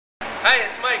Hi,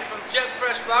 it's Mike from Jet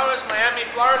Fresh Flowers, Miami,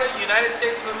 Florida, United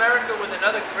States of America, with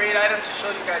another great item to show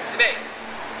you guys today.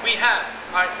 We have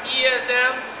our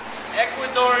ESM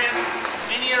Ecuadorian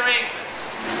mini arrangements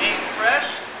made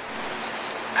fresh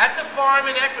at the farm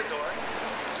in Ecuador,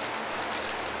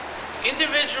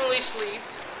 individually sleeved.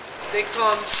 They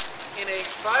come in a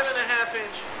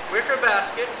 5.5-inch wicker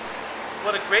basket.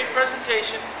 What a great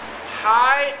presentation.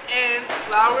 High-end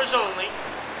flowers only.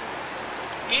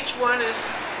 Each one is,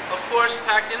 of course,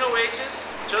 packed in oasis,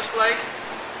 just like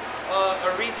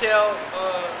a retail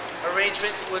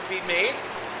arrangement would be made.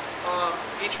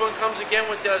 Each one comes again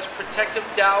with those protective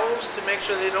dowels to make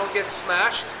sure they don't get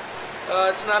smashed.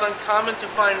 It's not uncommon to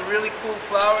find really cool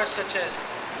flowers such as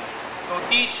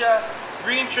Godetia,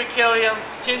 green trachelium,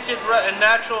 tinted and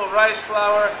natural rice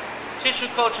flower, tissue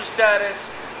culture status,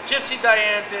 gypsy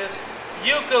dianthus,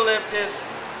 eucalyptus,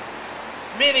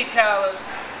 mini callas,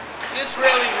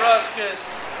 Israeli ruscus.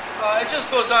 It just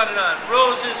goes on and on.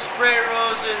 Roses, spray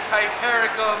roses,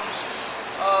 hypericums,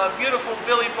 beautiful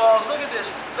billy balls. Look at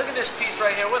this. Look at this piece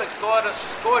right here. What a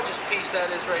gorgeous piece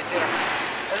that is right there.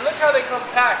 And look how they come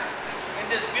packed in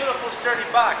this beautiful sturdy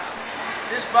box.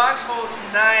 This box holds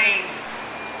 9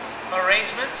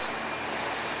 arrangements.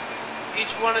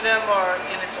 Each one of them are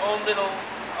in its own little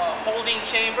holding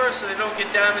chamber so they don't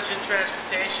get damaged in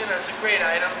transportation. That's a great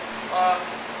item.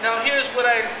 Now here's what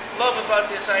I love about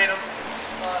this item.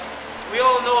 We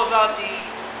all know about the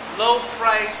low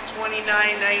price $29.99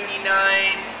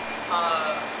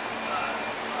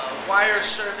 wire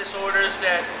service orders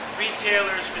that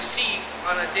retailers receive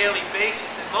on a daily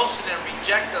basis, and most of them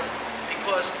reject them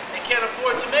because they can't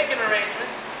afford to make an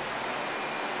arrangement,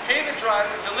 pay the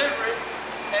driver, deliver it,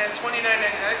 and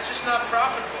 $29.99. It's just not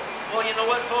profitable. Well, you know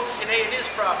what, folks? Today it is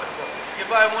profitable. You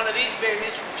buy one of these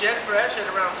babies from Jet Fresh at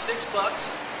around $6.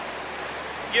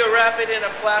 You wrap it in a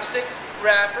plastic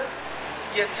wrapper.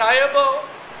 You tie a bow,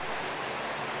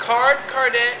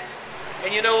 cardette,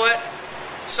 and you know what?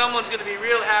 Someone's going to be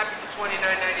real happy for $29.99,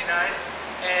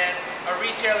 and a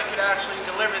retailer could actually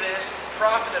deliver this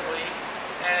profitably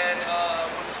and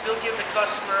would still give the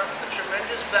customer a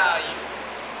tremendous value.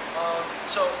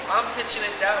 So I'm pitching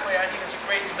it that way. I think it's a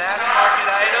great mass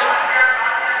market item.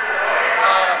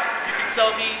 You can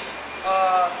sell these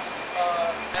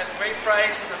at a great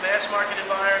price in a mass market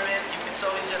environment. You can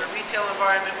sell these at a retail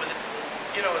environment with,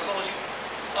 as long as you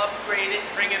upgrade it,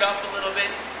 bring it up a little bit,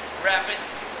 wrap it,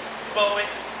 bow it,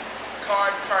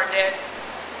 cardette,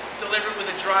 deliver it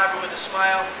with a driver with a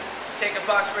smile. Take a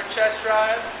box for a test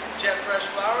drive. Jet Fresh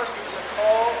Flowers, give us a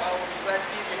call. I will be glad to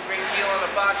give you a great deal on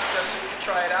the box just so you can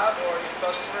try it out, or your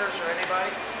customers or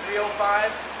anybody.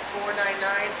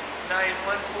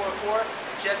 305-499-9144.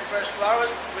 Jet Fresh Flowers,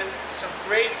 with some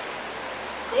great,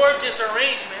 gorgeous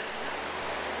arrangements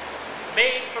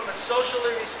made from a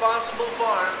socially responsible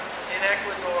farm in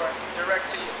Ecuador, direct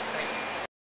to you.